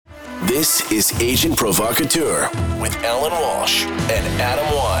This is Agent Provocateur with Alan Walsh and Adam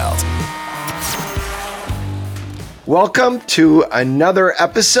Wilde. Welcome to another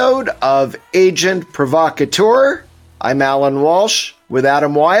episode of Agent Provocateur. I'm Alan Walsh with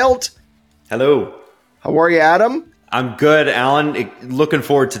Adam Wilde. Hello. How are you, Adam? I'm good, Alan. Looking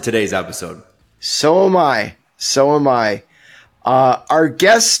forward to today's episode. So am I. Our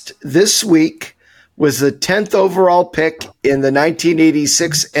guest this week was the 10th overall pick in the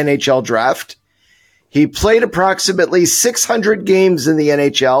 1986 NHL draft. He played approximately 600 games in the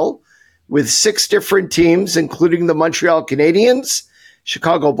NHL with 6 different teams, including the Montreal Canadiens,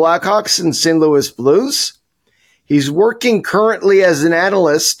 Chicago Blackhawks, and St. Louis Blues. He's working currently as an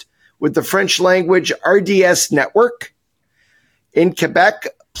analyst with the French language RDS network in Quebec.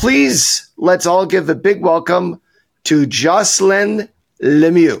 Please, let's all give a big welcome to Jocelyn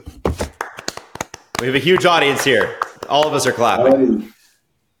Lemieux. We have a huge audience here. All of us are clapping. Hi.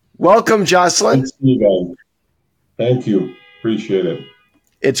 Welcome, Jocelyn. Thanks, you guys. Thank you. Appreciate it.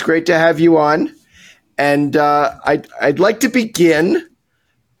 It's great to have you on. And I'd like to begin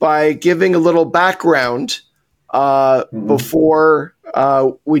by giving a little background before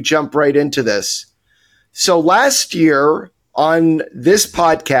we jump right into this. So last year on this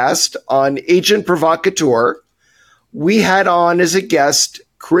podcast, on Agent Provocateur, we had on as a guest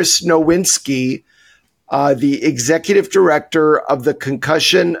Chris Nowinski, the executive director of the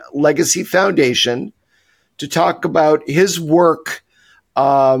Concussion Legacy Foundation, to talk about his work,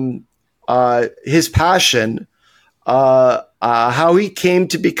 his passion, how he came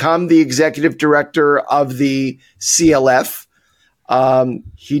to become the executive director of the CLF.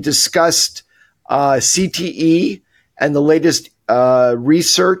 He discussed CTE and the latest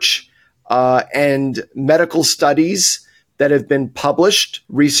research and medical studies that have been published,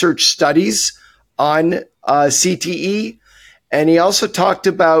 research studies on CTE. And he also talked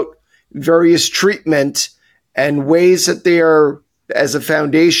about various treatment and ways that they are, as a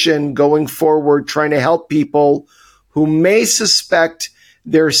foundation, going forward, trying to help people who may suspect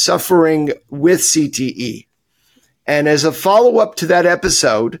they're suffering with CTE. And as a follow-up to that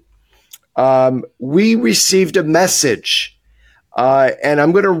episode, we received a message, and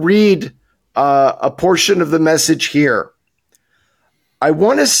I'm going to read a portion of the message here. I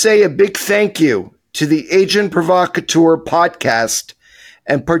want to say a big thank you to the Agent Provocateur podcast,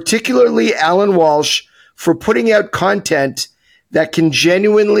 and particularly Alan Walsh, for putting out content that can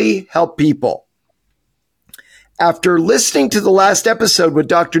genuinely help people. After listening to the last episode with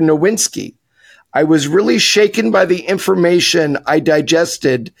Dr. Nowinski, I was really shaken by the information I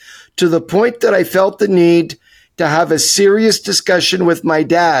digested, to the point that I felt the need to have a serious discussion with my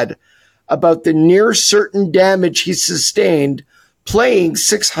dad about the near certain damage he sustained playing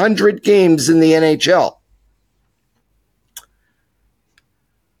 600 games in the NHL.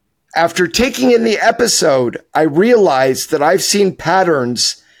 After taking in the episode, I realized that I've seen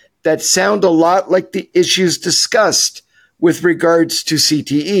patterns that sound a lot like the issues discussed with regards to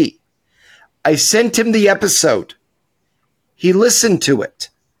CTE. I sent him the episode. He listened to it.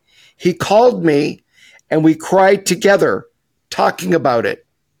 He called me and we cried together, talking about it.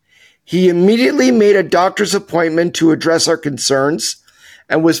 He immediately made a doctor's appointment to address our concerns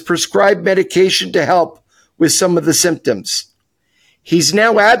and was prescribed medication to help with some of the symptoms. He's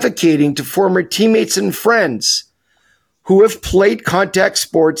now advocating to former teammates and friends who have played contact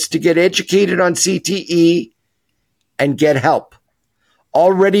sports to get educated on CTE and get help.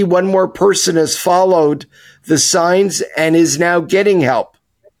 Already one more person has followed the signs and is now getting help.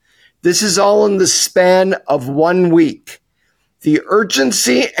 This is all in the span of 1 week. The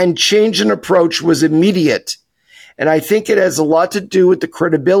urgency and change in approach was immediate, and I think it has a lot to do with the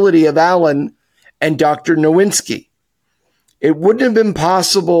credibility of Alan and Dr. Nowinski. It wouldn't have been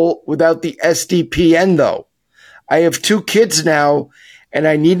possible without the SDPN, though. I have 2 kids now, and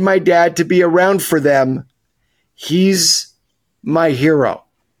I need my dad to be around for them. He's my hero.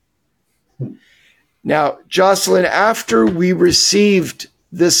 Now, Jocelyn, after we received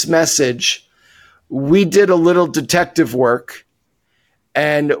this message, we did a little detective work,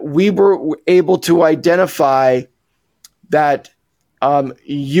 and we were able to identify that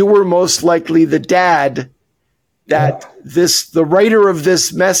you were most likely the dad that the writer of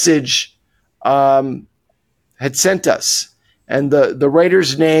this message had sent us. And the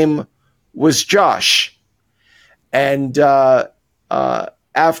writer's name was Josh. And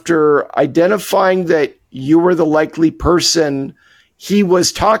after identifying that you were the likely person he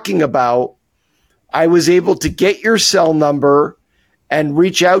was talking about, I was able to get your cell number and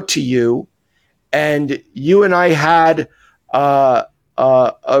reach out to you. And you and I had a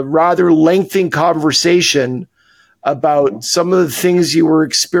rather lengthy conversation about some of the things you were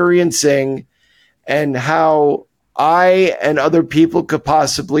experiencing and how I and other people could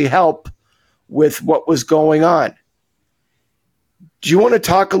possibly help with what was going on. Do you want to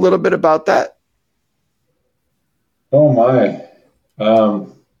talk a little bit about that? Oh my.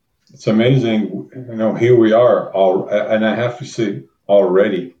 It's amazing, here we are and I have to say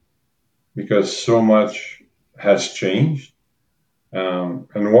already, because so much has changed.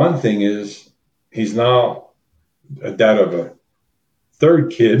 And one thing is, he's now a dad of a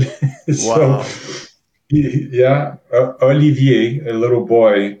third kid. So, Wow. Olivier, a little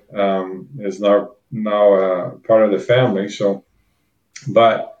boy, is now part of the family. So,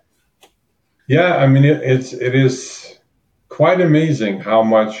 but yeah, I mean, it is quite amazing how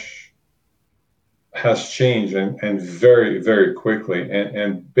much has changed, and very, very quickly.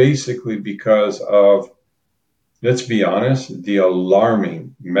 And basically because of, let's be honest, the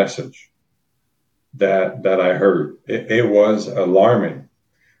alarming message that I heard. It was alarming.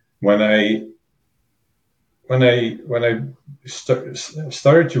 When I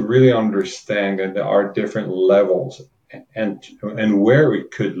started to really understand that there are different levels and where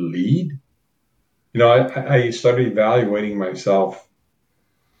it could lead, I started evaluating myself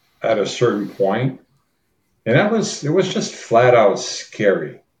at a certain point, and it was just flat out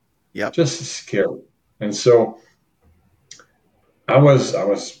scary, Yep. just scary. And so I was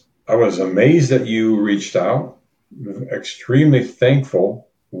amazed that you reached out, extremely thankful.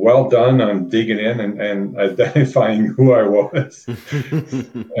 Well done on digging in and identifying who I was.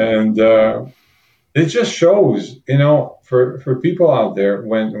 And it just shows, for people out there,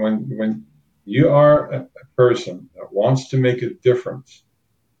 when you are a person that wants to make a difference,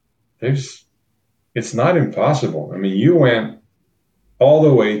 it's not impossible. I mean, you went all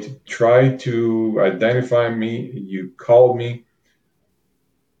the way to try to identify me. You called me.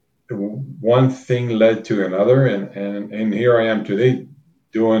 One thing led to another, and here I am today,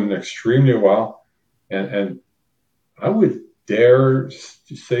 doing extremely well. And I would dare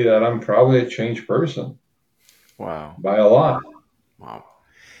to say that I'm probably a changed person. Wow. By a lot. Wow.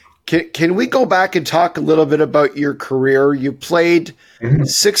 Can we go back and talk a little bit about your career? You played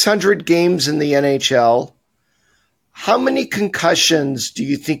 600 games in the NHL. How many concussions do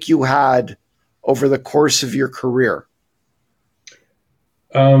you think you had over the course of your career?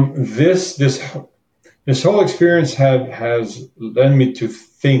 This whole experience has led me to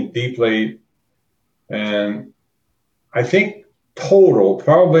think deeply, and I think total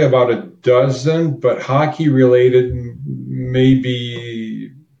probably about a dozen, but hockey related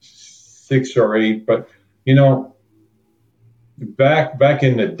maybe 6 or 8. But back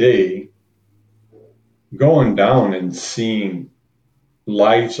in the day, going down and seeing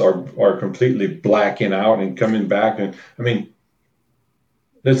lights are completely blacking out and coming back, and I mean,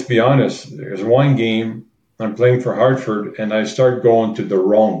 let's be honest, there's one game I'm playing for Hartford and I start going to the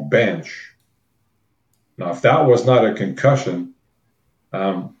wrong bench. Now, if that was not a concussion,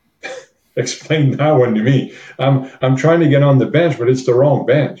 um, explain that one to me. I'm trying to get on the bench, but it's the wrong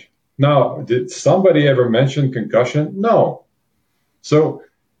bench. Now, did somebody ever mention concussion? No. So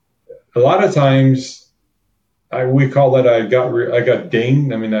a lot of times, we call it I got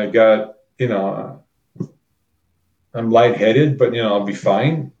dinged. I mean, I'm lightheaded, but I'll be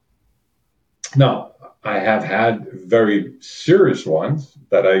fine. Now, I have had very serious ones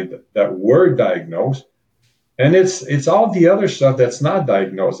that were diagnosed, and it's all the other stuff that's not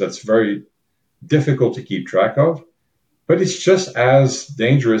diagnosed that's very difficult to keep track of, but it's just as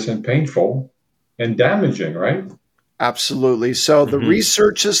dangerous and painful and damaging, right? Absolutely. So the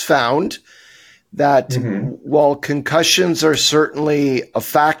research has found that while concussions are certainly a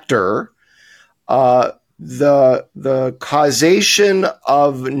factor, the causation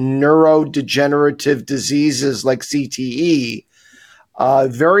of neurodegenerative diseases like CTE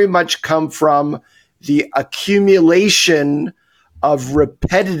very much come from the accumulation of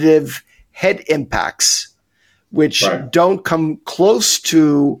repetitive head impacts, which Right. don't come close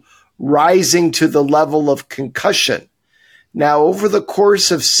to rising to the level of concussion. Now, over the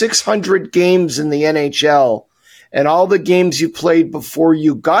course of 600 games in the NHL and all the games you played before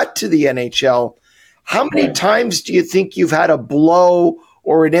you got to the NHL, how many Right. times do you think you've had a blow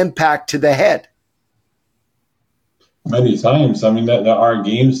or an impact to the head? Many times. I mean, there are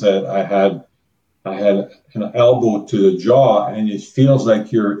games that I had an elbow to the jaw, and it feels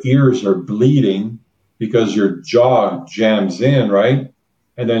like your ears are bleeding because your jaw jams in, right?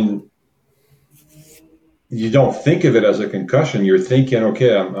 And then you don't think of it as a concussion. You're thinking,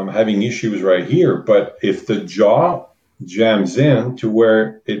 okay, I'm having issues right here. But if the jaw jams in to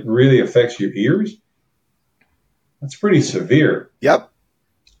where it really affects your ears, that's pretty severe. Yep.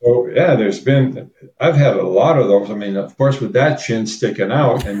 So yeah, I've had a lot of those. I mean, of course, with that chin sticking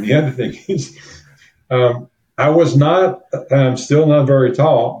out, and the other thing is, I was not, and I'm still not very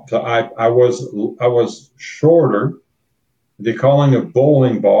tall. So I was shorter. They calling a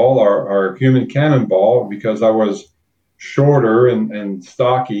bowling ball or human cannonball because I was shorter and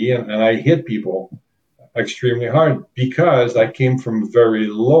stocky, and I hit people extremely hard because I came from very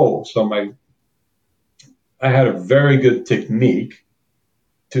low. So I had a very good technique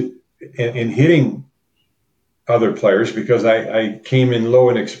to in hitting other players because I came in low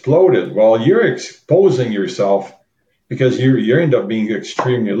and exploded. Well, you're exposing yourself because you end up being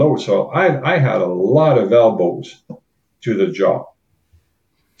extremely low. So I had a lot of elbows to the jaw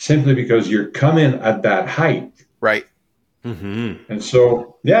simply because you're coming at that height. Right. Mm-hmm. And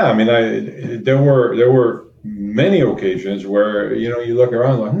so, yeah, I mean, there were many occasions where you look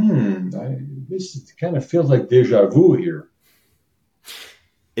around like, this kind of feels like deja vu here.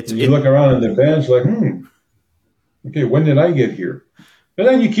 It's And you it. look around on the bench like, okay, when did I get here? And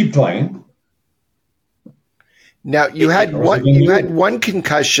then you keep playing. Now you it, had it What's it one going to you had do? one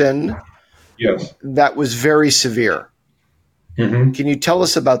concussion Yes. that was very severe. Hmm. Can you tell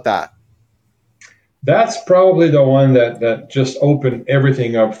us about that? That's probably the one that just opened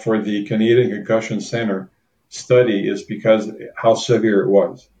everything up for the Canadian Concussion Center study, is because how severe it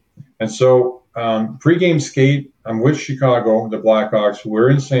was. And so, pregame skate, I'm with Chicago, the Blackhawks.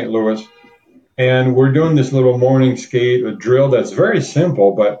 We're in St. Louis, and we're doing this little morning skate, a drill that's very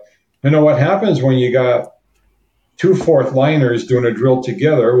simple. But what happens when you got two fourth liners doing a drill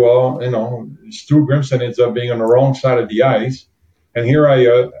together? Well, Stu Grimson ends up being on the wrong side of the ice, and here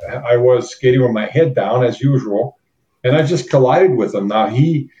I was skating with my head down as usual, and I just collided with him. Now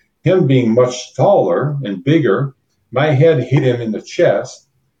him being much taller and bigger, my head hit him in the chest.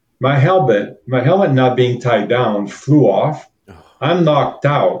 My helmet not being tied down flew off. I'm knocked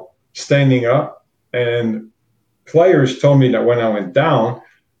out, standing up, and players told me that when I went down,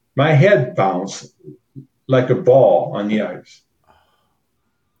 my head bounced like a ball on the ice.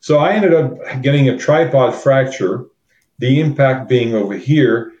 So I ended up getting a tripod fracture, the impact being over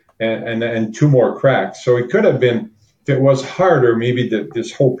here, and two more cracks. So it could have been, if it was harder, maybe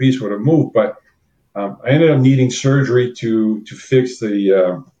this whole piece would have moved. But I ended up needing surgery to fix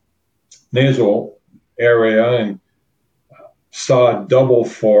the nasal area, and saw double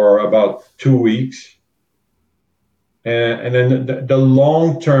for about 2 weeks. And then the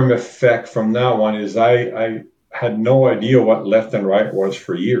long term effect from that one is I had no idea what left and right was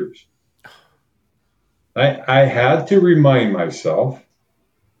for years. I had to remind myself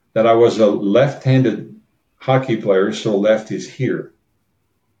that I was a left handed hockey player, so left is here.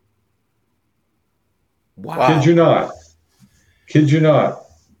 Kid Wow. you not. Kid you not.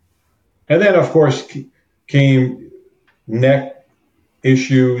 And then, of course, came neck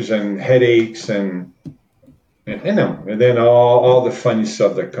issues and headaches and then all the funny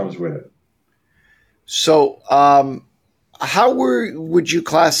stuff that comes with it. So, how would you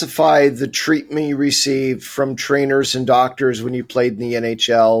classify the treatment you received from trainers and doctors when you played in the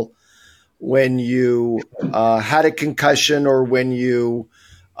NHL? When you had a concussion, or when you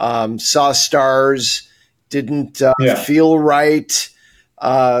saw stars, didn't Yeah. feel right?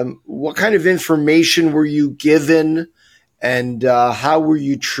 What kind of information were you given, and how were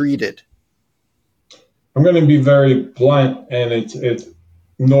you treated? I'm going to be very blunt, and it's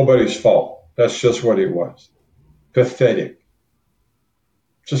nobody's fault. That's just what it was. Pathetic.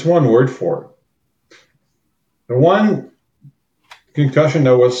 Just one word for it. The one concussion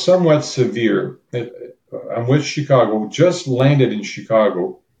that was somewhat severe. I'm with Chicago. Just landed in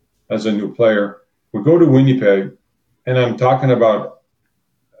Chicago as a new player. We go to Winnipeg, and I'm talking about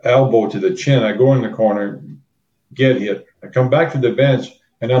elbow to the chin. I go in the corner, get hit. I come back to the bench,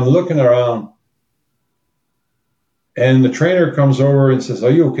 and I'm looking around, and the trainer comes over and says,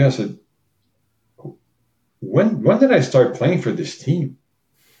 "Are you okay?" I said, when did I start playing for this team?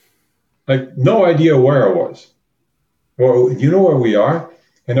 Like, no idea where I was. Well, you know where we are?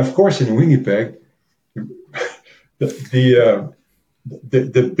 And of course, in Winnipeg, the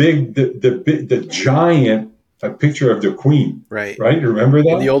the giant picture of the Queen, Right. right? You remember In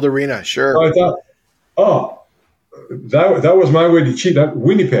the that? old arena, So sure. I thought, oh, that was my way to cheat. That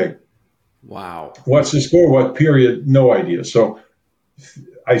Winnipeg. Wow. What's the score? What period? No idea. So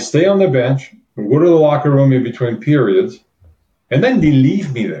I stay on the bench, go to the locker room in between periods, and then they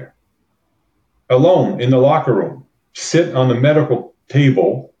leave me there alone in the locker room, sit on the medical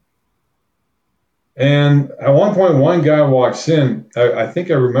table. And at one point, one guy walks in. I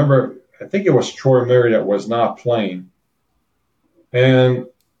think I remember, I think it was Troy Murray that was not playing. And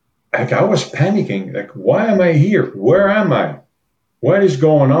like, I was panicking. Like, why am I here? Where am I? what is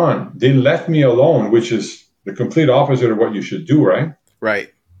going on? They left me alone, which is the complete opposite of what you should do, right?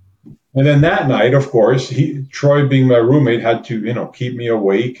 Right. And then that night, of course, Troy, being my roommate, had to, keep me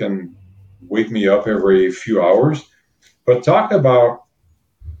awake and wake me up every few hours. But talk about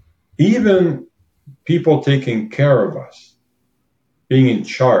even people taking care of us, being in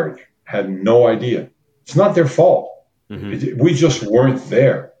charge, had no idea. It's not their fault. We just weren't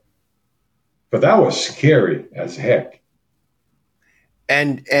there. But that was scary as heck.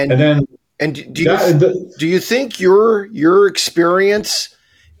 And then do you think your experience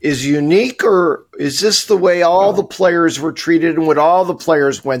is unique, or is this the way all the players were treated and what all the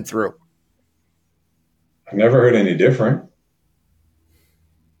players went through? I never heard any different.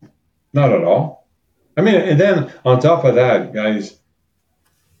 Not at all. I mean, and then on top of that, guys,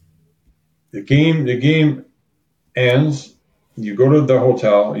 the game ends. You go to the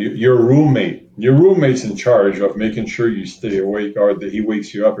hotel. Your roommate's in charge of making sure you stay awake, or that he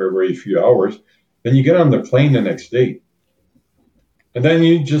wakes you up every few hours. Then you get on the plane the next day, and then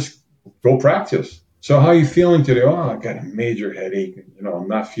you just go practice. So how are you feeling today? Oh, I got a major headache. I'm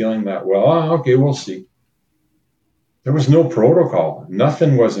not feeling that well. Oh, okay, we'll see. There was no protocol.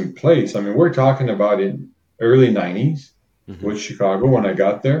 Nothing was in place. I mean, we're talking about in early 90s with Chicago when I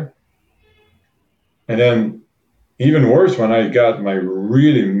got there. And then even worse, when I got my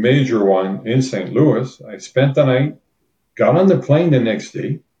really major one in St. Louis, I spent the night, got on the plane the next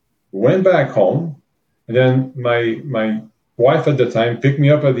day, went back home, and then my wife at the time picked me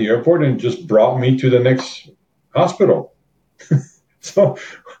up at the airport and just brought me to the next hospital. So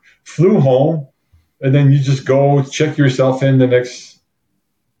flew home, and then you just go check yourself in the next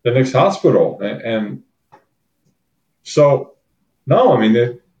hospital. And so, no, I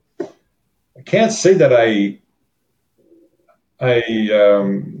mean, I can't say that I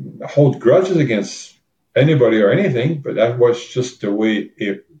hold grudges against anybody or anything, but that was just the way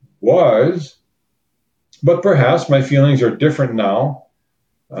it was. But perhaps my feelings are different now,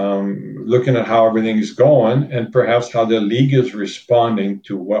 looking at how everything is going, and perhaps how the league is responding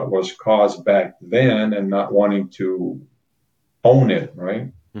to what was caused back then and not wanting to own it,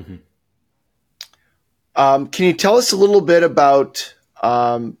 right? Can you tell us a little bit about,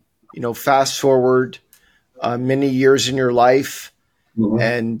 fast forward many years in your life,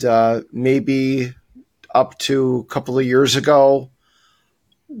 and maybe up to a couple of years ago?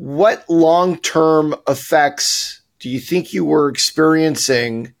 What long-term effects do you think you were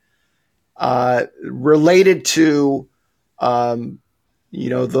experiencing related to,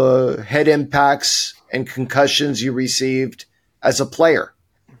 the head impacts and concussions you received as a player?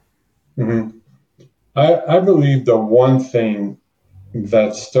 Mm-hmm. I believe the one thing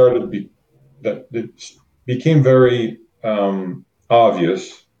that that became very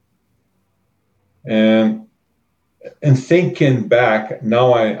obvious, and thinking back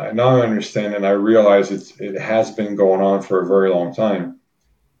now, I understand, and I realize it has been going on for a very long time.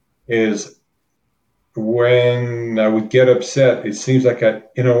 Is when I would get upset, it seems like I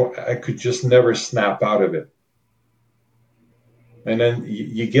could just never snap out of it, and then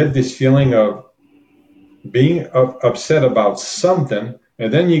you get this feeling of being upset about something,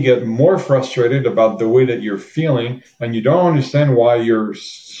 and then you get more frustrated about the way that you're feeling, and you don't understand why you're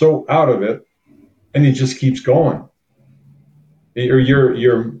so out of it, and it just keeps going. Or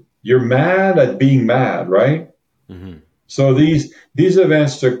you're mad at being mad, right? So these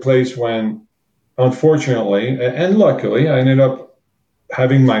events took place when, unfortunately and luckily, I ended up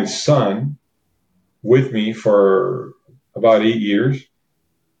having my son with me for about 8 years,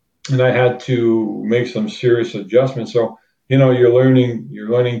 and I had to make some serious adjustments. So, you're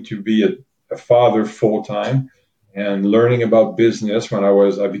learning to be a father full time, and learning about business when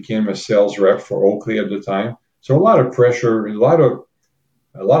I became a sales rep for Oakley at the time. So a lot of pressure, a lot of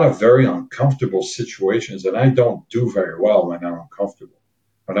very uncomfortable situations, and I don't do very well when I'm uncomfortable.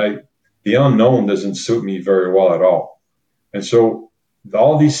 But the unknown doesn't suit me very well at all. And so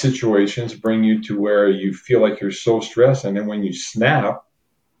all these situations bring you to where you feel like you're so stressed, and then when you snap,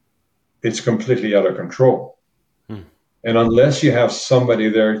 it's completely out of control. And unless you have somebody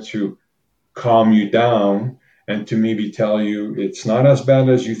there to calm you down and to maybe tell you it's not as bad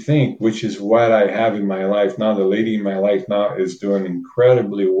as you think, which is what I have in my life now. The lady in my life now is doing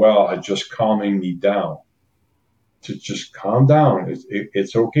incredibly well at just calming me down. To just calm down.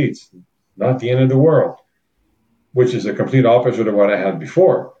 It's okay. It's not the end of the world, which is a complete opposite of what I had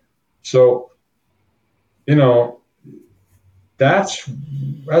before. So, that's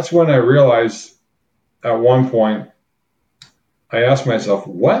when I realized at one point, I asked myself,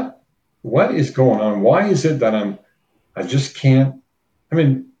 what is going on? Why is it that I just can't, I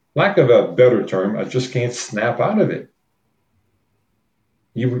mean, lack of a better term, I just can't snap out of it.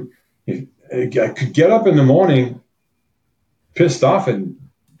 You, I could get up in the morning pissed off and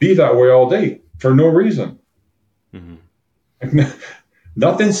be that way all day for no reason. Mm-hmm.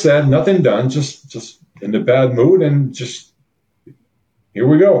 Nothing said, nothing done, just in a bad mood, and just here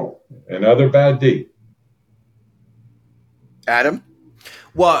we go, another bad day. Adam?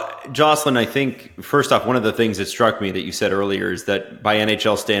 Well, Jocelyn, I think first off, one of the things that struck me that you said earlier is that by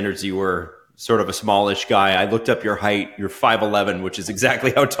NHL standards, you were sort of a smallish guy. I looked up your height. You're 5'11", which is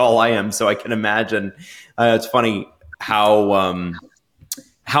exactly how tall I am. So I can imagine. It's funny how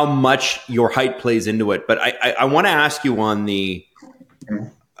much your height plays into it. But I want to ask you on the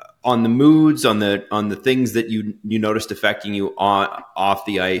moods, on the things that you noticed affecting you off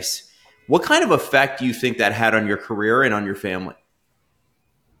the ice. What kind of effect do you think that had on your career and on your family?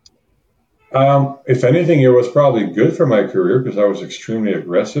 If anything, it was probably good for my career because I was extremely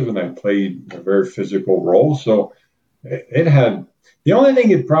aggressive and I played a very physical role. So it had, the only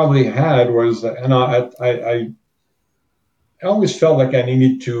thing it probably had was, and I always felt like I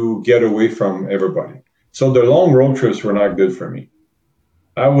needed to get away from everybody. So the long road trips were not good for me.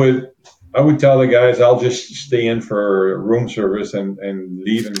 I would tell the guys I'll just stay in for room service and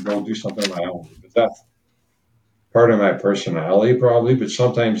leave and go do something on my own. But that's part of my personality probably. But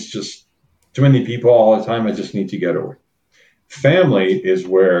sometimes just too many people all the time, I just need to get away. Family is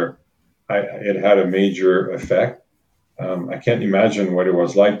where it had a major effect. I can't imagine what it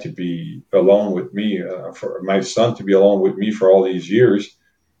was like to be alone with me, for my son to be alone with me for all these years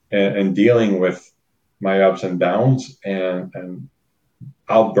and dealing with my ups and downs and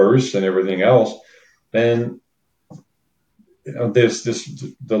outbursts and everything else. And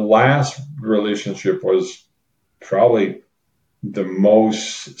the last relationship was probably the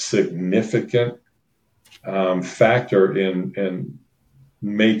most significant factor in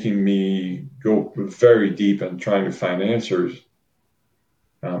making me go very deep and trying to find answers.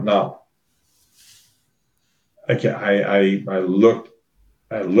 Now, I looked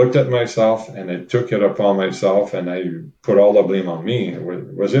at myself and I took it upon myself and I put all the blame on me.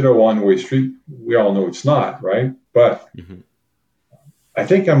 Was it a one-way street? We all know it's not, right? But I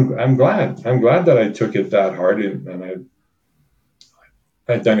think I'm glad. I'm glad that I took it that hard and I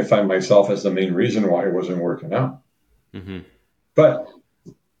identified myself as the main reason why it wasn't working out. Mm-hmm. But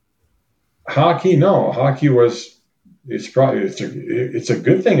hockey, no. Hockey was it's a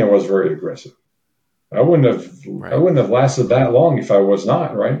good thing I was very aggressive. I wouldn't have lasted that long if I was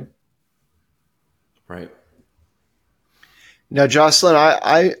not, right? Right. Now, Jocelyn,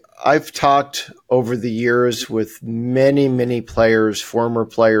 I've talked over the years with many players, former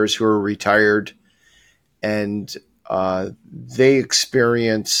players who are retired, and they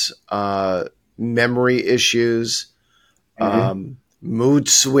experience memory issues, mood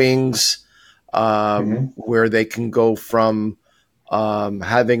swings, where they can go from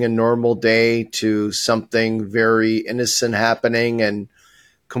having a normal day to something very innocent happening and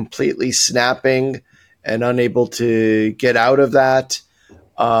completely snapping and unable to get out of that.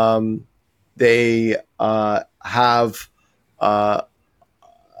 They have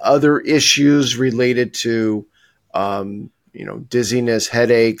other issues related to, dizziness,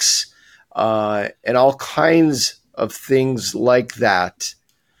 headaches, and all kinds of things like that.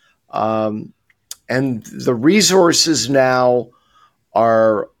 And the resources now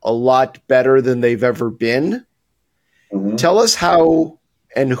are a lot better than they've ever been. Mm-hmm. Tell us how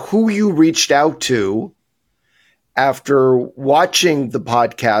and who you reached out to after watching the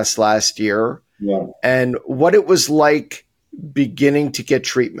podcast last year, and what it was like beginning to get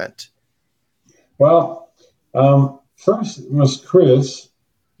treatment. Well, first it was Chris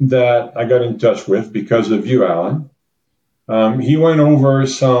that I got in touch with because of you, Alan. He went over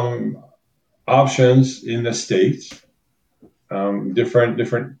some options in the States,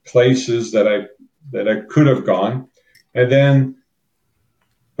 different places that I could have gone, and then.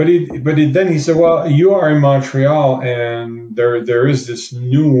 But then he said, "Well, you are in Montreal, and there is this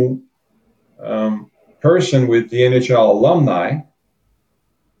new person with the NHL alumni,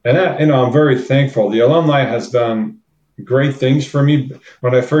 and I'm very thankful. The alumni has done great things for me.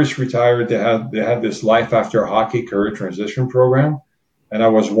 When I first retired, they had this Life After Hockey career transition program, and I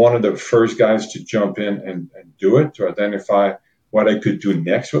was one of the first guys to jump in and do it to identify what I could do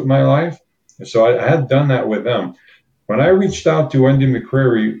next with my life. And so I had done that with them." When I reached out to Wendy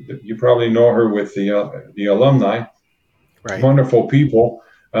McCreary, you probably know her with the alumni, right? Wonderful people.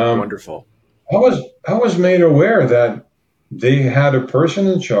 Wonderful. I was made aware that they had a person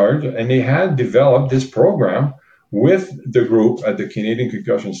in charge, and they had developed this program with the group at the Canadian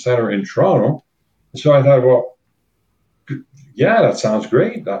Concussion Center in Toronto. So I thought, well, yeah, that sounds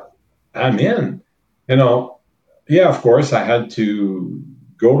great. I'm in. Yeah, of course, I had to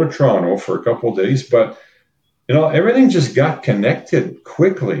go to Toronto for a couple of days, but everything just got connected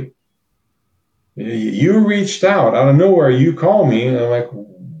quickly. You reached out of nowhere. You call me, and I'm like,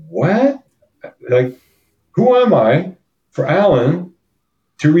 what? Like, who am I for Alan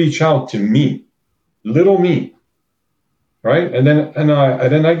to reach out to me, little me, right? And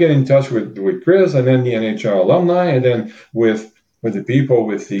then I get in touch with Chris, and then the NHL alumni, and then with the people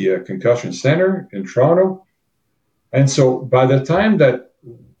with the concussion center in Toronto. And so by the time that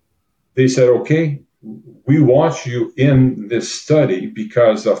they said, okay, we want you in this study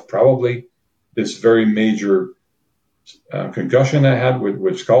because of probably this very major concussion I had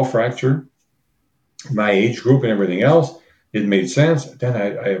with skull fracture, my age group and everything else, it made sense.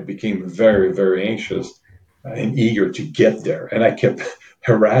 Then I became very, very anxious and eager to get there. And I kept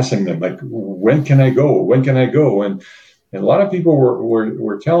harassing them, like, when can I go? When can I go? And a lot of people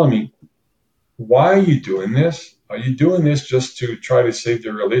were telling me, why are you doing this? Are you doing this just to try to save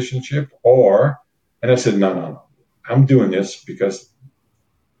the relationship? And I said, no. I'm doing this because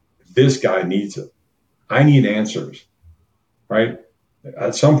this guy needs it. I need answers, right?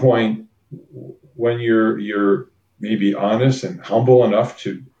 At some point, when you're maybe honest and humble enough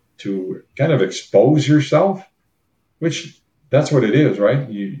to kind of expose yourself, which that's what it is, right?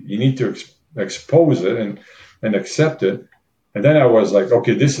 You need to expose it and accept it. And then I was like,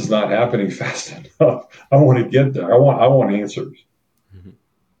 okay, this is not happening fast enough. I want to get there. I want answers. Mm-hmm.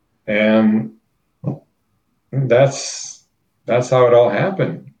 And that's how it all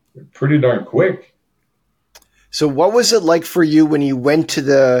happened. Pretty darn quick. So what was it like for you when you went to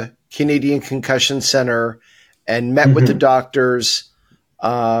the Canadian Concussion Center and met with the doctors?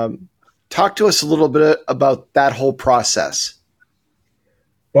 Talk to us a little bit about that whole process.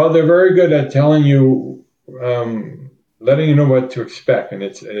 Well, they're very good at telling you, letting you know what to expect, and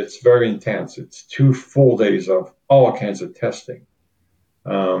it's very intense. It's 2 full days of all kinds of testing.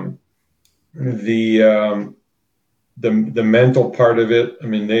 The mental part of it, I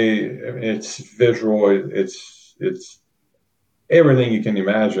mean, it's visual, it's everything you can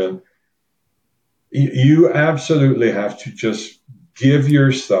imagine. You absolutely have to just give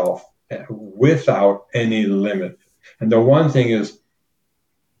yourself without any limit. And the one thing is,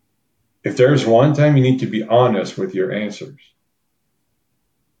 if there's one time you need to be honest with your answers,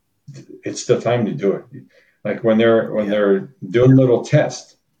 it's the time to do it. Like when they're doing little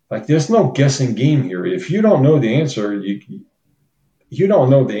tests, like there's no guessing game here. If you don't know the answer, you don't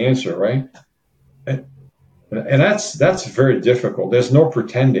know the answer, right? And that's very difficult. There's no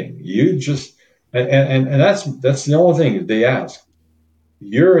pretending. You just and that's the only thing they ask.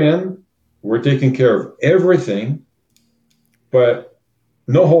 You're in. We're taking care of everything, but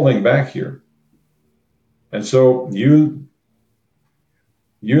no holding back here. And so you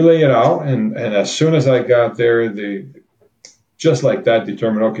lay it out, and as soon as I got there, they just like that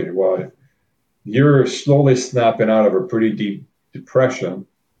determined, okay, well, you're slowly snapping out of a pretty deep depression.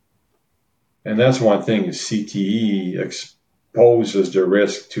 And that's one thing, is CTE exposes the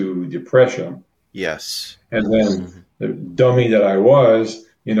risk to depression. Yes. And then the dummy that I was,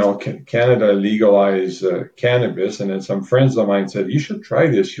 Canada legalized cannabis, and then some friends of mine said, you should try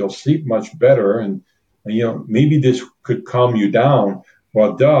this. You'll sleep much better, and maybe this could calm you down.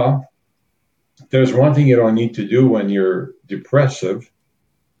 Well, there's one thing you don't need to do when you're depressive,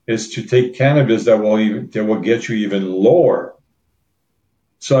 is to take cannabis that will get you even lower.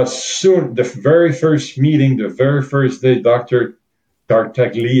 So as soon, the very first meeting, the very first day, Dr.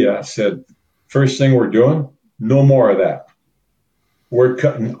 Tartaglia said, first thing we're doing, no more of that. We're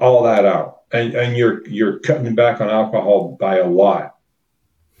cutting all that out. And you're cutting back on alcohol by a lot.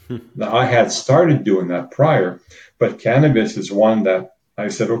 Now, I had started doing that prior, but cannabis is one that I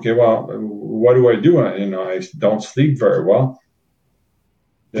said, okay, well, what do I do? I don't sleep very well.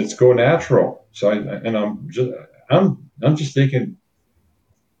 Let's go natural. So I'm just taking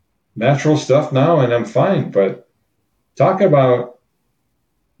natural stuff now, and I'm fine. But talk about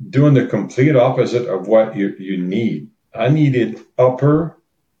doing the complete opposite of what you need. I needed upper,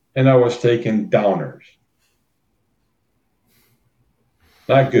 and I was taking downers.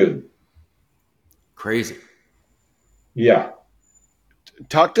 Not good. Crazy. Yeah.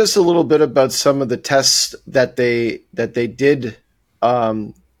 Talk to us a little bit about some of the tests that they did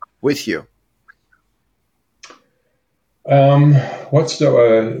with you. What's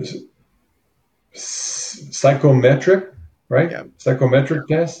the psychometric, right? Yeah. Psychometric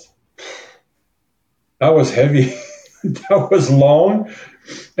test. That was heavy. That was long.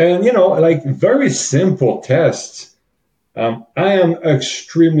 And, like very simple tests. I am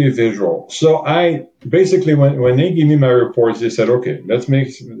extremely visual. So I basically, when they give me my reports, they said, okay,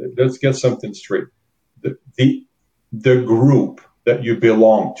 let's get something straight. The group that you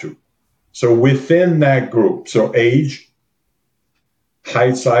belong to. So within that group, so age,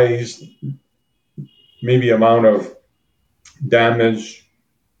 height, size, maybe amount of damage,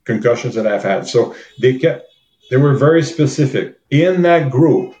 concussions that I've had. So they were very specific. In that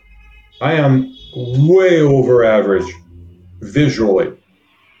group, I am way over average visually.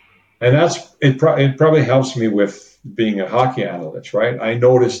 And it probably helps me with being a hockey analyst, right? I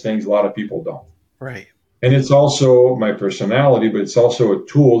notice things a lot of people don't. Right. And it's also my personality, but it's also a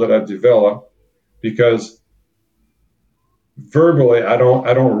tool that I've developed because verbally I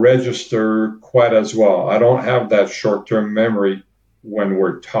don't register quite as well. I don't have that short-term memory when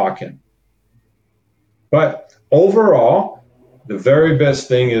we're talking. But overall, the very best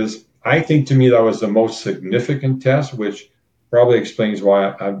thing is I think to me that was the most significant test, which probably explains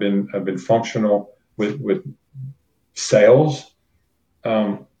why I've been functional with sales.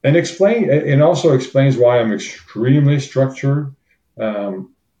 And also explains why I'm extremely structured.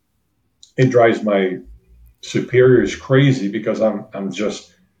 Um, it drives my superiors crazy because I'm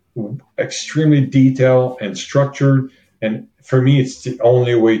just extremely detailed and structured. And for me, it's the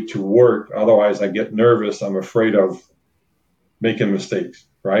only way to work. Otherwise, I get nervous. I'm afraid of making mistakes,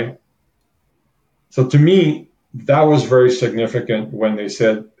 right? So to me, that was very significant when they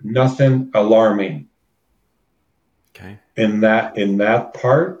said nothing alarming Okay. in that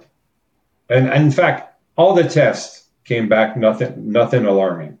part. And in fact, all the tests came back nothing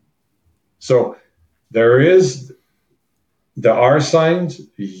alarming. So there is the R signs.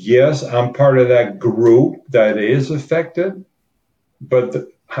 Yes, I'm part of that group that is affected, but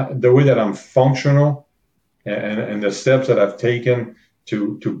the way that I'm functional and the steps that I've taken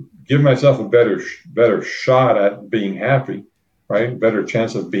to give myself a better shot at being happy, right? Better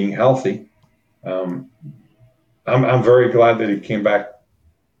chance of being healthy. Um, I'm very glad that it came back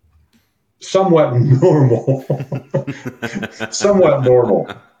somewhat normal, somewhat normal.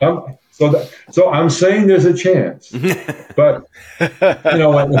 So I'm saying there's a chance, but you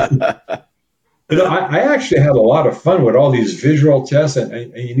know, I actually had a lot of fun with all these visual tests,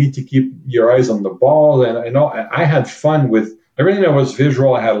 and you need to keep your eyes on the ball. And I had fun with everything that was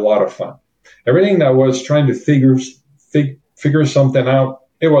visual. I had a lot of fun. Everything that was trying to figure something out,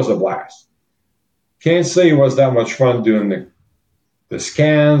 it was a blast. Can't say it was that much fun doing the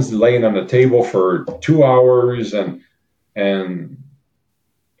scans, laying on the table for 2 hours, and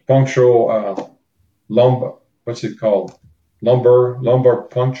punctual lumbar. What's it called? Lumbar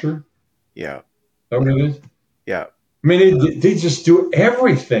puncture. Yeah. Is that what it is? Yeah. I mean, they just do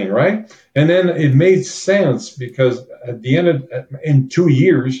everything, right? And then it made sense because at the end in 2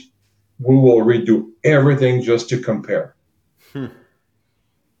 years, we will redo everything just to compare.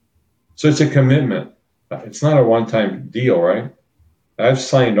 So it's a commitment. It's not a one-time deal, right? I've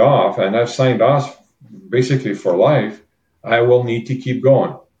signed off, and I've signed off basically for life. I will need to keep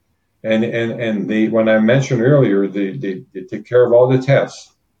going. And they, when I mentioned earlier, they take care of all the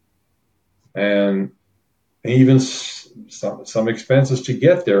tests and even some expenses to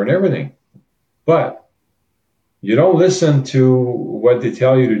get there and everything. But you don't listen to what they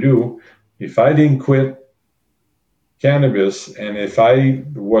tell you to do. If I didn't quit cannabis and if I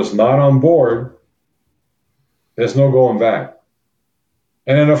was not on board, there's no going back.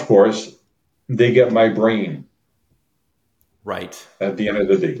 And then, of course, they get my brain Right. at the end of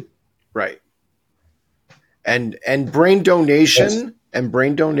the day. Right. And brain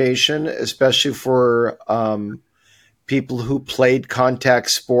That's, donation, especially for people who played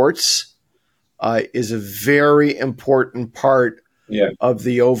contact sports, is a very important part yeah, of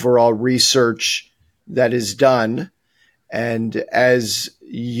the overall research that is done. And as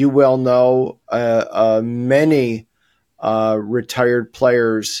you well know, many retired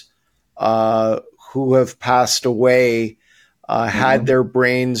players who have passed away had their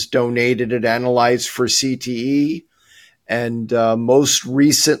brains donated and analyzed for CTE. And most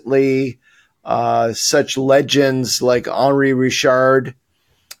recently, such legends like Henri Richard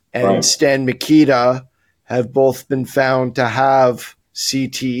and right. Stan Mikita have both been found to have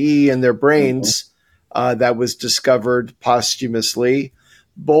CTE in their Mm-hmm. brains. That was discovered posthumously.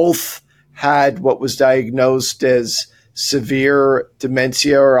 Both had what was diagnosed as severe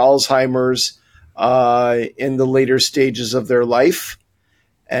dementia or Alzheimer's in the later stages of their life.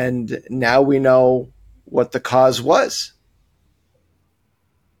 And now we know what the cause was.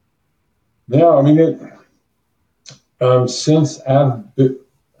 Yeah, I mean, since I've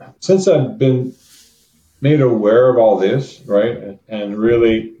been made aware of all this, right, and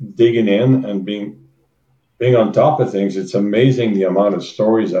really digging in and being on top of things, it's amazing the amount of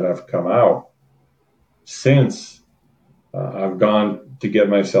stories that have come out since I've gone to get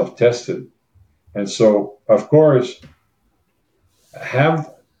myself tested. And so, of course,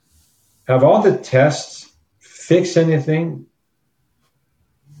 Have have all the tests fix anything?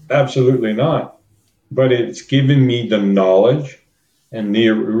 Absolutely not. But it's given me the knowledge and the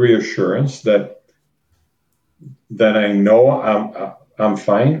reassurance that I know I'm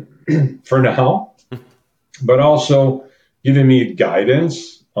fine for now, but also giving me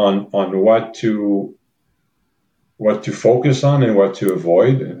guidance on what to focus on and what to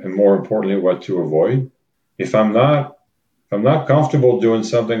avoid, and more importantly, what to avoid. If I'm not if I'm not comfortable doing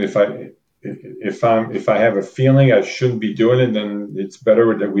something, if I have a feeling I shouldn't be doing it, then it's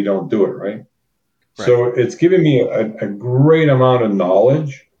better that we don't do it, right? Right. So it's given me a great amount of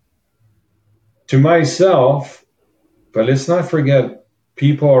knowledge to myself, but let's not forget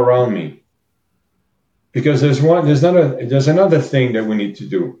people around me. Because there's another thing that we need to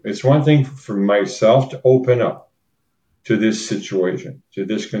do. It's one thing for myself to open up to this situation, to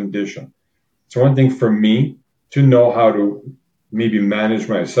this condition. It's one thing for me to know how to maybe manage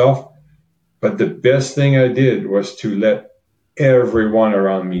myself, but the best thing I did was to let everyone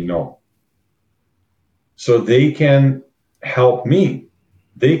around me know so they can help me.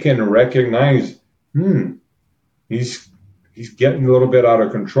 They can recognize, he's he's getting a little bit out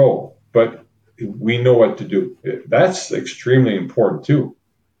of control, but we know what to do. That's extremely important too,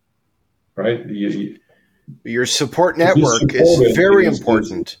 right? Your support To be network is supported very is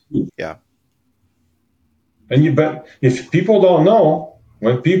important. Yeah. but if people don't know,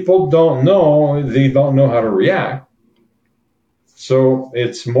 when people don't know, they don't know how to react. So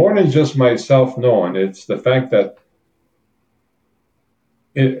it's more than just myself knowing. It's the fact that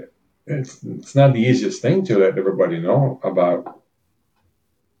it's not the easiest thing to let everybody know about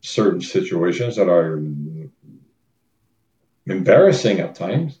certain situations that are embarrassing at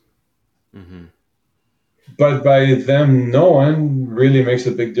times. Mm-hmm. But by them knowing really makes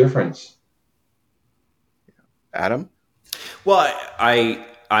a big difference. Adam? Well, I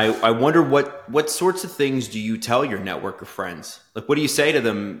wonder what sorts of things do you tell your network of friends? Like, what do you say to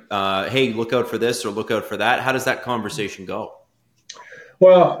them? Hey, look out for this or look out for that. How does that conversation go?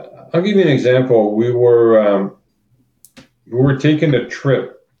 Well, I'll give you an example. We were taking a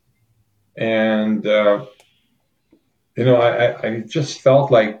trip, and I just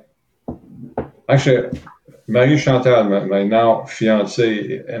felt like actually Marie Chantal, my now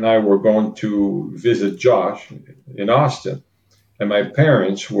fiance, and I were going to visit Josh in Austin, and my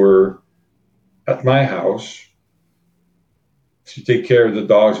parents were at my house to take care of the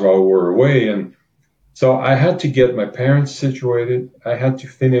dogs while we were away, and so I had to get my parents situated. I had to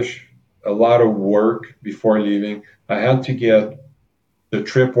finish a lot of work before leaving. I had to get the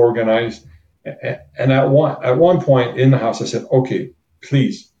trip organized. And at one point in the house, I said, "Okay,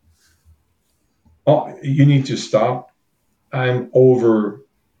 please, you need to stop. I'm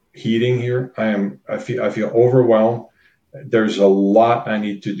overheating here. I feel overwhelmed. There's a lot I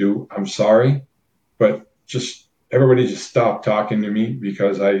need to do. I'm sorry, but just everybody just stop talking to me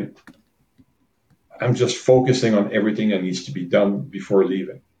because I'm just focusing on everything that needs to be done before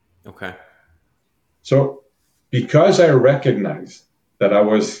leaving." Okay. So because I recognized that I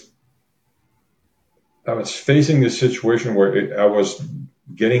was facing this situation where I was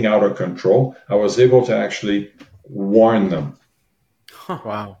getting out of control, I was able to actually warn them,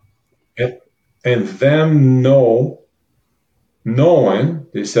 Wow. and, and them knowing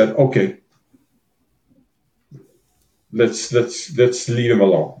they said, "Okay, let's leave him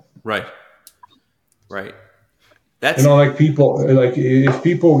alone." Right. Right. You That's know, like people, like if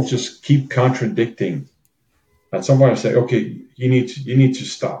people just keep contradicting, at some point I say, "Okay, you need to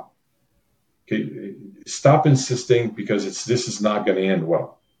stop. Okay, stop insisting because this is not going to end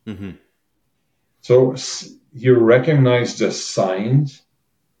well." mhm. So you recognize the signs,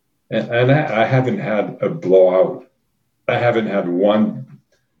 and I haven't had a blowout. I haven't had one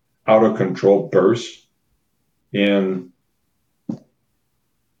out of control burst in,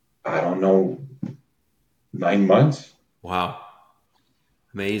 I don't know, 9 months. Wow.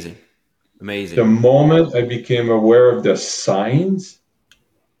 Amazing. The Amazing. moment I became aware of the signs,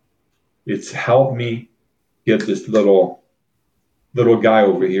 it's helped me get this little guy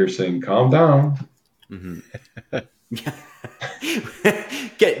over here saying, "Calm down." Mm-hmm.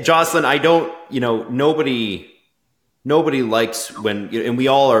 Get Jocelyn. I don't. Nobody likes when, and we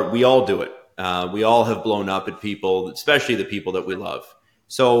all do it. We all have blown up at people, especially the people that we love.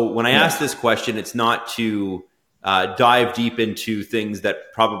 So when I Yeah. ask this question, it's not to dive deep into things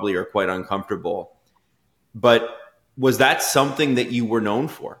that probably are quite uncomfortable. But was that something that you were known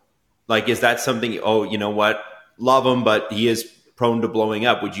for? Like, is that something? Oh, you know what? Love him, but he is prone to blowing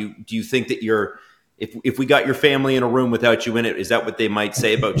up. Do you think that if we got your family in a room without you in it, is that what they might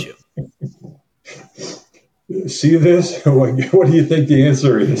say about you? see this? What do you think the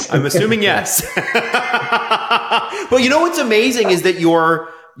answer is? I'm assuming yes. But you know what's amazing is that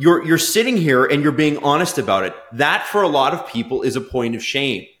you're sitting here and you're being honest about it. That for a lot of people is a point of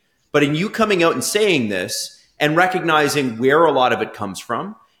shame. But in you coming out and saying this and recognizing where a lot of it comes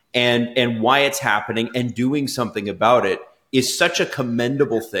from and why it's happening and doing something about it is such a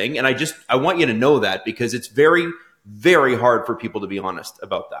commendable thing. And I want you to know that, because it's very, very hard for people to be honest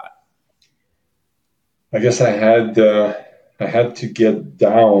about that. I guess I had to get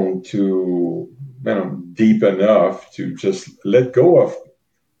down to, deep enough to just let go of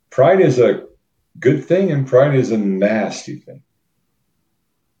pride. Is a good thing and pride is a nasty thing.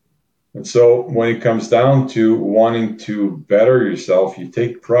 And so when it comes down to wanting to better yourself, you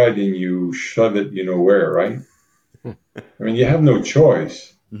take pride and you shove it, you know where, right? I mean, you have no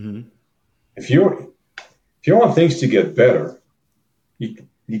choice. Mm-hmm. If you want things to get better,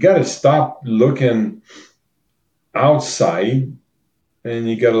 you got to stop looking outside and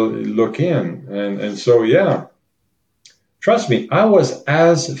you got to look in. And so, yeah, trust me, I was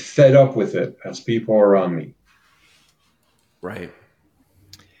as fed up with it as people around me. Right.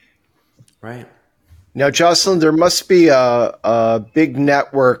 Right. Now, Jocelyn, there must be a big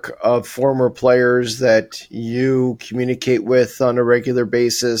network of former players that you communicate with on a regular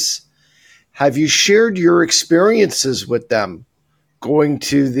basis. Have you shared your experiences with them going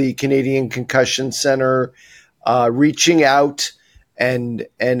to the Canadian Concussion Center, reaching out and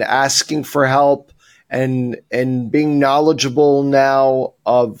asking for help and being knowledgeable now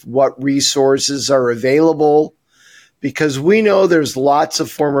of what resources are available? Because we know there's lots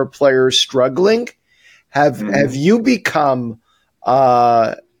of former players struggling. Have you become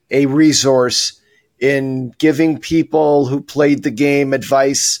a resource in giving people who played the game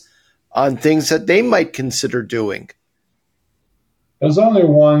advice on things that they might consider doing? There's only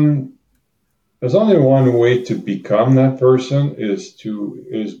one. There's only one way to become that person is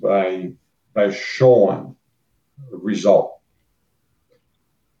by showing a result.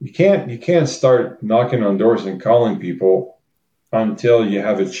 You can't start knocking on doors and calling people until you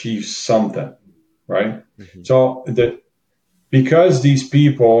have achieved something, right? Mm-hmm. So because these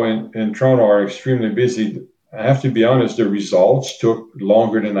people in Toronto are extremely busy, I have to be honest, the results took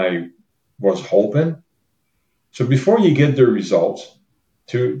longer than I was hoping. So before you get the results,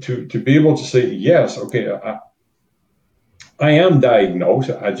 to be able to say, yes, okay, I am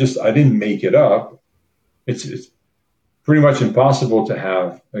diagnosed. I didn't make it up. It's pretty much impossible to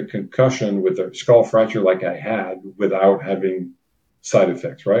have a concussion with a skull fracture like I had without having side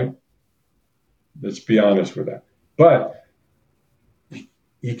effects, right? Let's be honest with that. But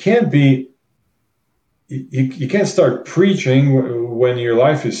you can't be you can't start preaching when your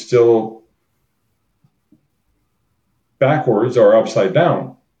life is still backwards or upside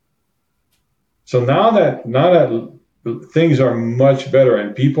down. So now that things are much better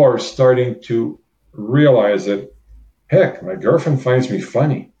and people are starting to realize that, heck, my girlfriend finds me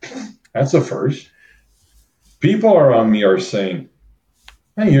funny. That's a first. People around me are saying,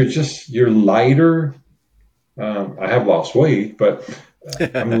 "Hey, you're lighter." I have lost weight, but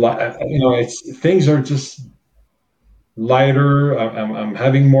it's things are just lighter. I'm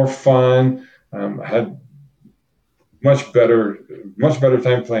having more fun. I had much better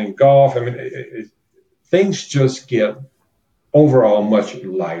time playing golf. I mean, things just get overall much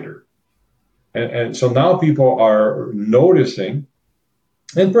lighter, and so now people are noticing,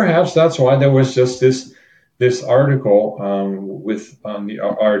 and perhaps that's why there was just this article on the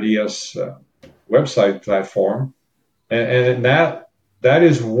RDS website platform, and that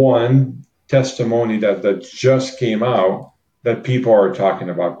is one testimony that just came out that people are talking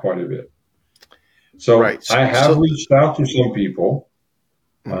about quite a bit. So Right. I have reached out to some people,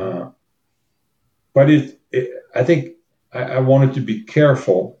 but I think I wanted to be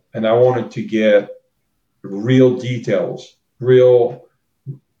careful, and I wanted to get real details, real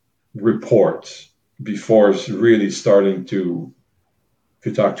reports before really starting to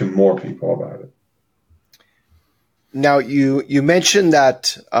talk to more people about it. Now, you mentioned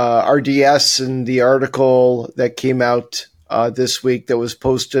that RDS and the article that came out this week that was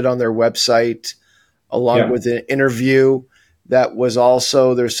posted on their website, along with an interview that was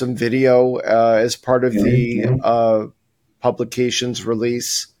also, there's some video as part of the publication's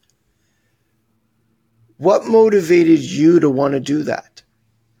release. What motivated you to want to do that?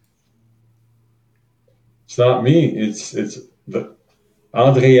 It's not me. It's the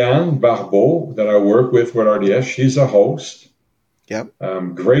Andréane Barbeau that I work with RDS. She's a host. Yep.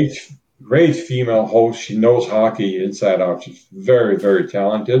 Great female host. She knows hockey inside out. She's very, very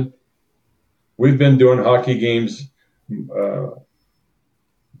talented. We've been doing hockey games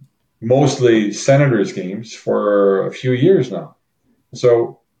mostly Senators games for a few years now.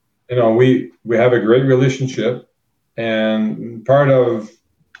 So, we have a great relationship, and part of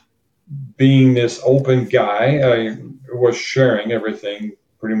being this open guy, I was sharing everything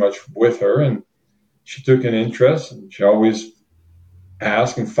pretty much with her, and she took an interest, and she always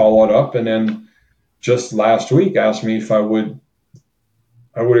asked and followed up, and then just last week asked me if I would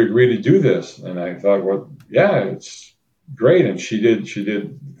agree to do this, and I thought, well, yeah, it's great, and she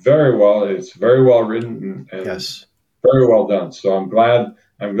did very well. It's very well written and Yes. very well done. So I'm glad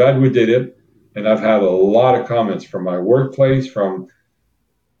we did it, and I've had a lot of comments from my workplace, from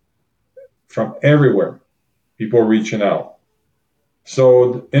everywhere, people reaching out.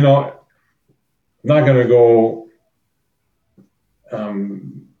 So I'm not going to go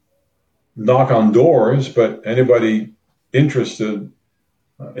um, knock on doors, but anybody interested,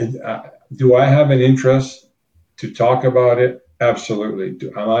 do I have an interest to talk about it? Absolutely.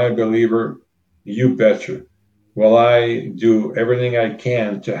 Am I a believer? You betcha. Will I do everything I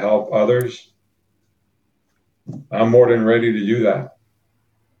can to help others? I'm more than ready to do that.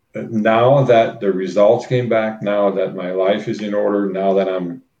 Now that the results came back, now that my life is in order, now that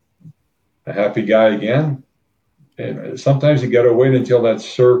I'm a happy guy again, and sometimes you got to wait until that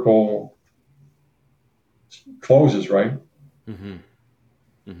circle closes, right? Mm-hmm.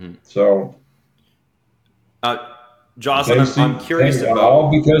 Mm-hmm. So Uh, Jocelyn, thanks I'm to curious thank all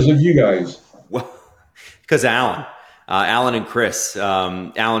about, because of you guys. well, because Alan and Chris,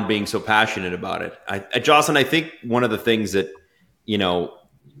 Alan being so passionate about it. Jocelyn, I think one of the things that, you know,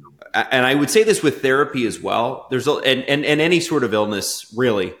 and I would say this with therapy as well. And any sort of illness,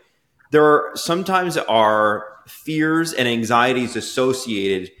 really. There are sometimes are fears and anxieties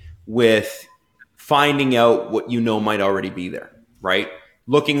associated with finding out what you know might already be there, right?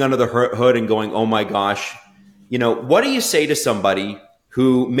 Looking under the hood and going, oh my gosh, what do you say to somebody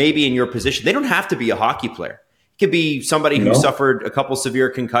who may be in your position? They don't have to be a hockey player. It could be somebody You who know, suffered a couple severe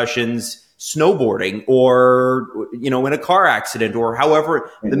concussions snowboarding or, in a car accident or however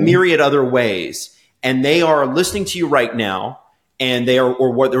the hmm myriad other ways. And they are listening to you right now and they're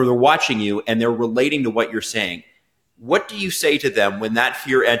watching you and they're relating to what you're saying. What do you say to them when that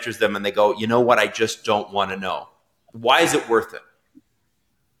fear enters them and they go, you know what, I just don't want to know? Why is it worth it?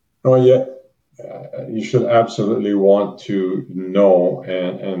 oh yeah, you should absolutely want to know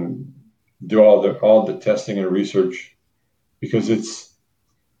and do all the testing and research, because it's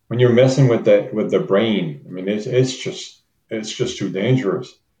when you're messing with the brain. I mean, it's just too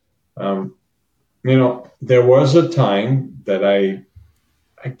dangerous. Um, there was a time that I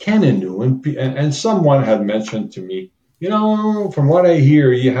kind of knew, and someone had mentioned to me, from what I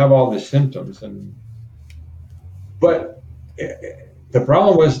hear, you have all the symptoms, but the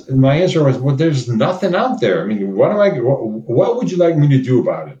problem was, my answer was, well, there's nothing out there. I mean, what would you like me to do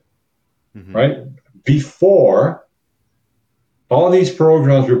about it, Mm-hmm. right? Before all these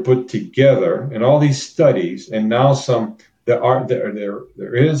programs were put together and all these studies, and now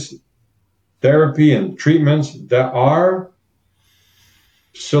there is therapy and treatments, there are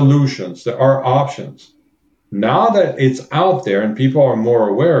solutions, there are options. Now that it's out there and people are more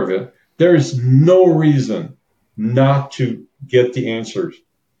aware of it, there is no reason not to get the answers,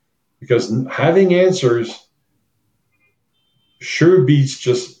 because having answers sure beats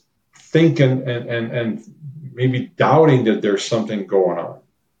just thinking and maybe doubting that there's something going on.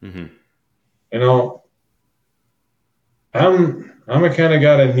 Mm-hmm. You know, I'm a kind of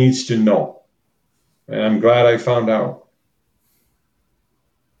guy that needs to know, and I'm glad I found out.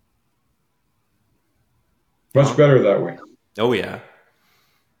 Much Oh, better that way. oh yeah.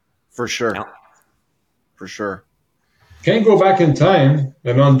 For sure. Al- For sure. Can't go back in time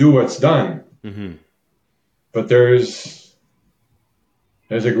and undo what's done, Mm-hmm. but there's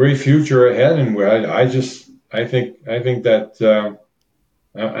a great future ahead, and I think that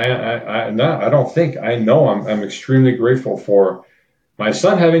I don't think I know I'm extremely grateful for my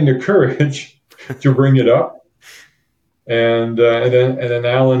son having the courage to bring it up, and then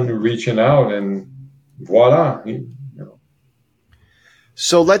Alan reaching out, and voila.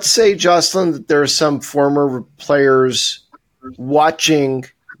 So let's say, Jocelyn, that there are some former players watching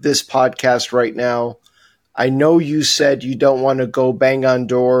this podcast right now. I know you said you don't want to go bang on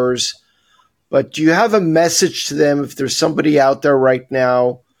doors, but do you have a message to them if there's somebody out there right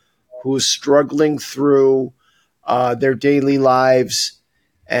now who is struggling through their daily lives?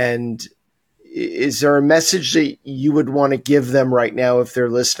 And is there a message that you would want to give them right now if they're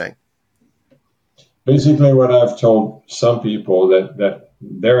listening? Basically, what I've told some people, that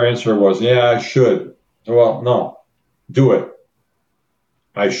their answer was, yeah, I should. Well, no, do it.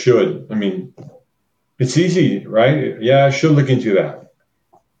 I should. I mean, it's easy, right? Yeah, I should look into that.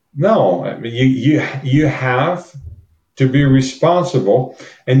 No, I mean, you have to be responsible.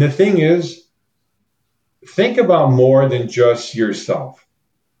 And the thing is, think about more than just yourself.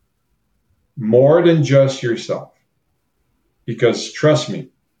 More than just yourself. Because trust me,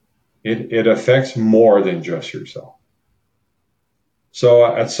 it affects more than just yourself. So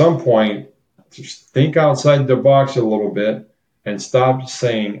at some point, just think outside the box a little bit and stop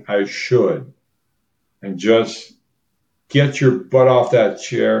saying I should, and just get your butt off that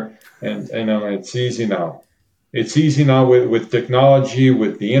chair. And it's easy now. It's easy now with technology,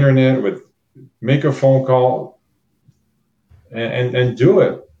 with the internet, with make a phone call and do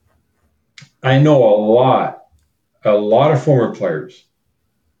it. I know a lot of former players,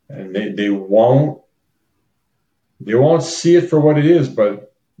 and they won't see it for what it is,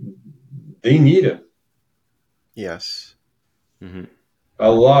 but they need it. Yes. Mm-hmm.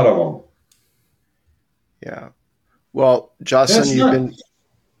 A lot of them. Yeah. Well, Jocelyn, That's you've not. been.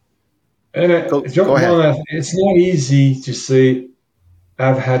 And Go ahead. it's not easy to say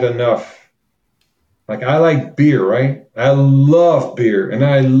I've had enough. Like I like beer, right? I love beer and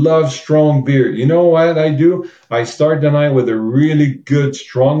I love strong beer. You know what I do? I start the night with a really good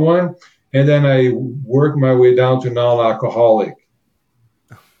strong one, and then I work my way down to non-alcoholic.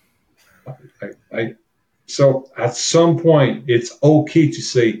 I so at some point it's okay to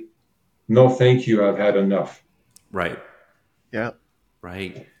say no, thank you. I've had enough. Right. Yeah.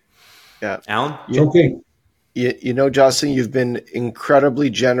 Right. Yeah. Alan? It's okay. You know, Jocelyn, you've been incredibly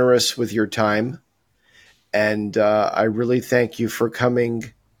generous with your time. And I really thank you for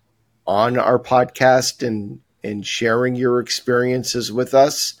coming on our podcast and sharing your experiences with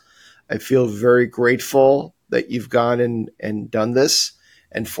us. I feel very grateful that you've gone and done this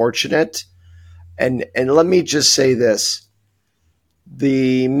and fortunate. And let me just say this.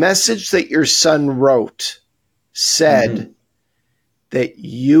 The message that your son wrote said that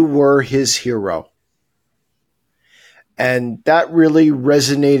you were his hero. And that really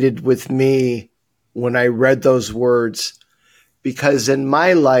resonated with me when I read those words, because in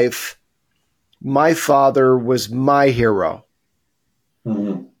my life, my father was my hero.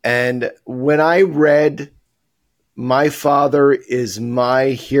 Mm-hmm. And when I read my father is my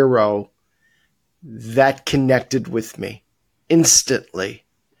hero, that connected with me instantly.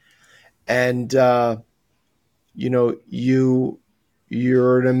 And, you know,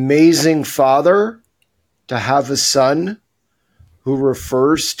 you're an amazing father to have a son who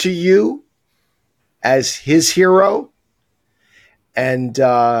refers to you as his hero. And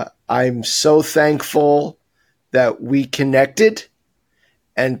I'm so thankful that we connected,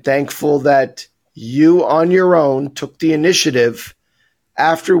 and thankful that you on your own took the initiative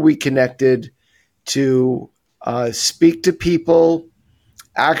after we connected to speak to people,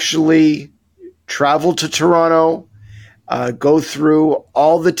 actually travel to Toronto, go through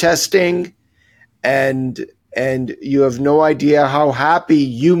all the testing, and you have no idea how happy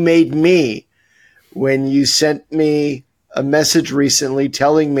you made me when you sent me a message recently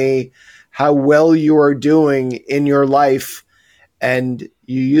telling me how well you are doing in your life. And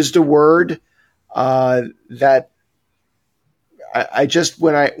you used a word that I just,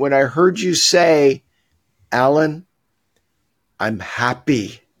 when I heard you say, Alan, I'm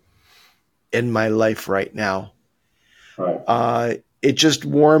happy in my life right now. Right. It just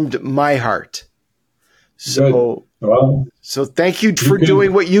warmed my heart. Good. Well, So thank you for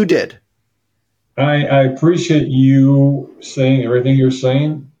doing what you did. I appreciate you saying everything you're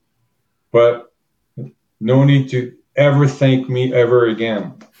saying, but no need to ever thank me ever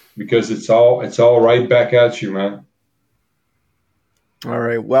again, because it's all right back at you, man. All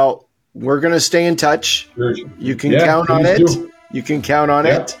right. Well, we're going to stay in touch. Sure. You can Yeah, count on please it. do. You can count on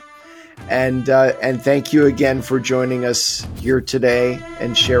Yeah. it. And thank you again for joining us here today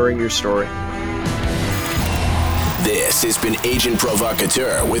and sharing your story. This has been Agent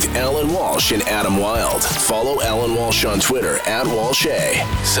Provocateur with Alan Walsh and Adam Wilde. Follow Alan Walsh on Twitter @WalshA.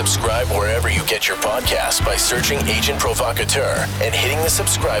 Subscribe wherever you get your podcasts by searching Agent Provocateur and hitting the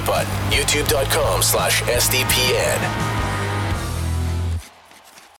subscribe button. YouTube.com/SDPN.